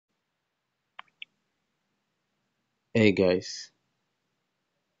Hey guys,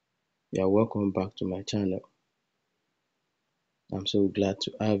 you're welcome back to my channel. I'm so glad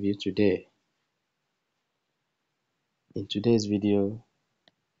to have you today. In today's video,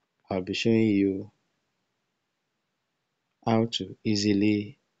 I'll be showing you how to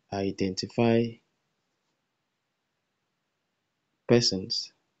easily identify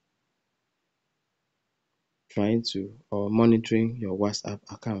persons trying to or monitoring your WhatsApp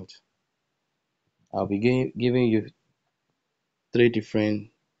account. I'll be giving you three different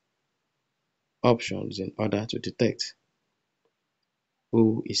options in order to detect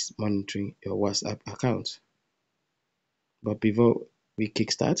who is monitoring your WhatsApp account. But before we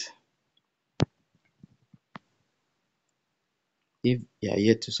kickstart, if you are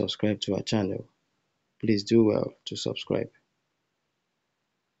yet to subscribe to our channel, please do well to subscribe.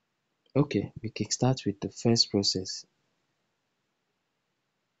 Okay, we kickstart with the first process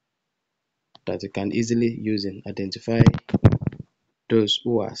that you can easily use and identify those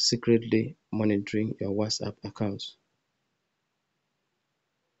who are secretly monitoring your WhatsApp account.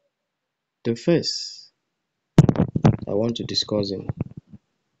 The first I want to discuss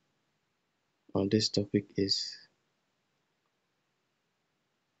on this topic is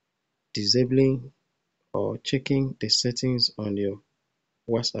disabling or checking the settings on your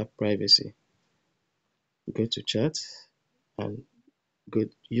WhatsApp privacy. Go to chat and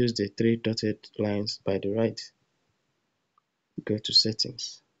use the three dotted lines by the right. Go to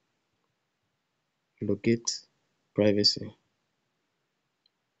settings, locate privacy,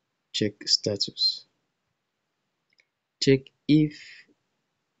 check status. Check if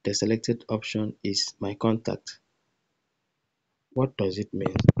the selected option is my contact. What does it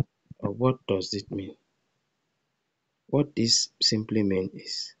mean? Or what does it mean? What this simply means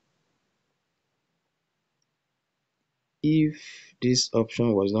is if this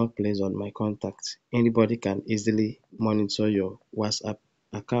option was not placed on my contact, anybody can easily monitor your WhatsApp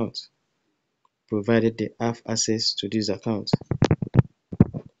account, provided they have access to this account.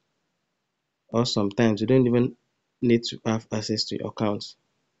 Or sometimes you don't even need to have access to your account.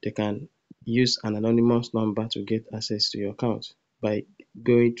 They can use an anonymous number to get access to your account by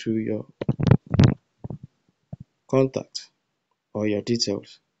going through your contact or your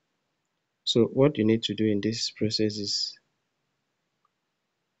details. So what you need to do in this process is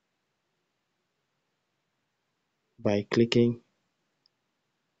by clicking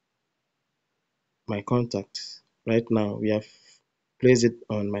my contacts. Right now we have placed it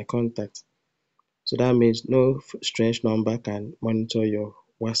on my contact. So that means no strange number can monitor your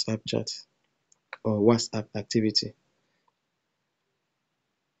WhatsApp chat or WhatsApp activity.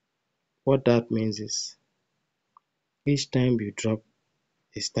 What that means is each time you drop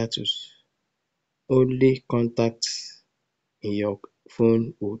a status, only contacts in your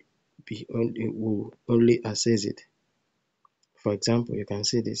phone will only access it. For example, you can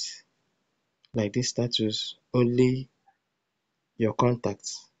see this like this status, only your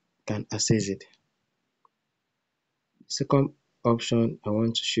contacts can access it. Second option I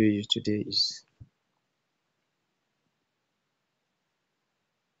want to show you today is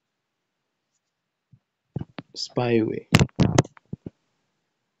spyware.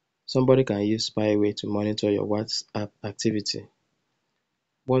 Somebody can use spyware to monitor your WhatsApp activity.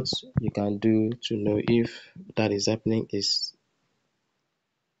 What you can do to know if that is happening is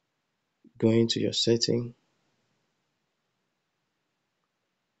going to your setting,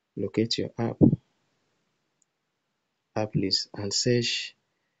 locate your app list and search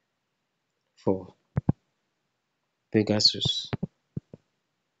for Pegasus.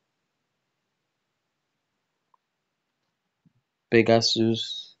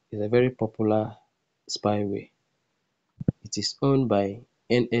 Pegasus is a very popular spyware. It is owned by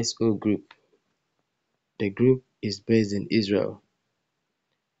NSO Group. The group is based in Israel.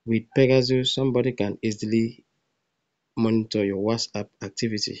 With Pegasus, somebody can easily monitor your WhatsApp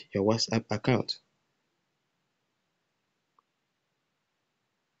activity, your WhatsApp account.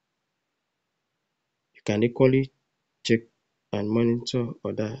 You can equally check and monitor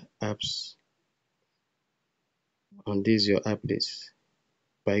other apps on this your app list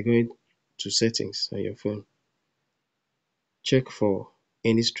by going to settings on your phone. Check for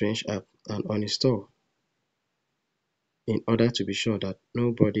any strange app and uninstall in order to be sure that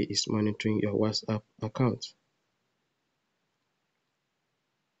nobody is monitoring your WhatsApp account.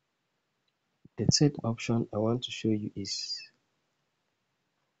 The third option I want to show you is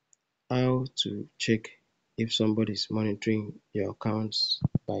how to check if somebody is monitoring your accounts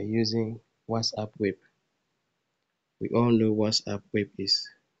by using WhatsApp Web. We all know WhatsApp Web is.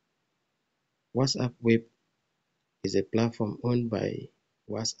 WhatsApp Web is a platform owned by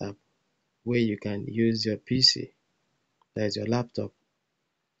WhatsApp where you can use your PC that is your laptop,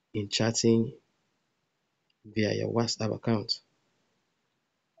 in chatting via your WhatsApp account.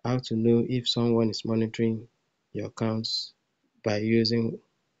 How to know if someone is monitoring your accounts by using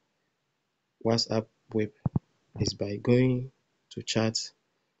WhatsApp web is by going to chat,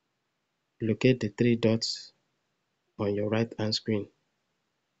 locate the three dots on your right hand screen,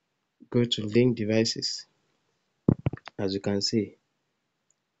 go to link devices. As you can see,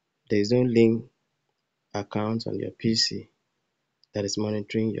 there is no link account on your PC that is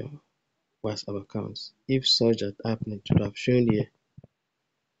monitoring your WhatsApp accounts. If such had happened, it would have shown here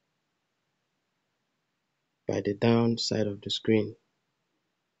by the down side of the screen.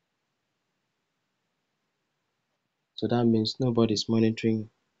 So that means nobody is monitoring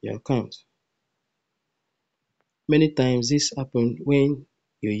your account. Many times this happens when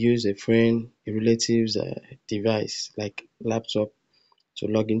you use a friend, a relative's device like laptop to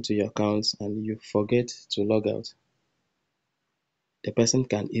log into your account and you forget to log out. The person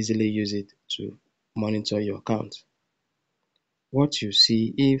can easily use it to monitor your account. What you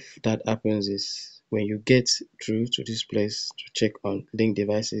see if that happens is when you get through to this place to check on link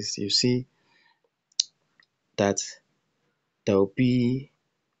devices, you see that there will be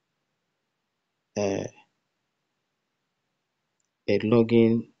uh, a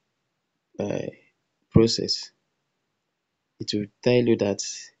login uh, process. It will tell you that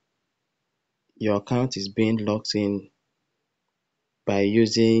your account is being logged in by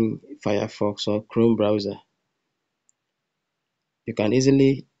using Firefox or Chrome browser. You can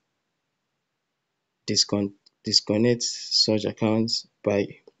easily disconnect such accounts by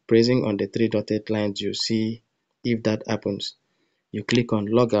pressing on the three dotted lines you see. If that happens, you click on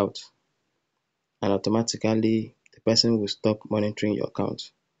logout and automatically the person will stop monitoring your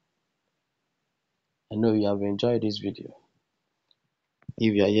account. I know you have enjoyed this video.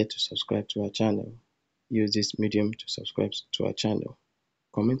 If you are yet to subscribe to our channel, use this medium to subscribe to our channel.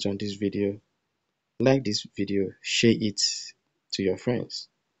 Comment on this video, like this video, share it to your friends.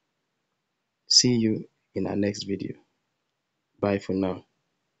 See you in our next video. Bye for now.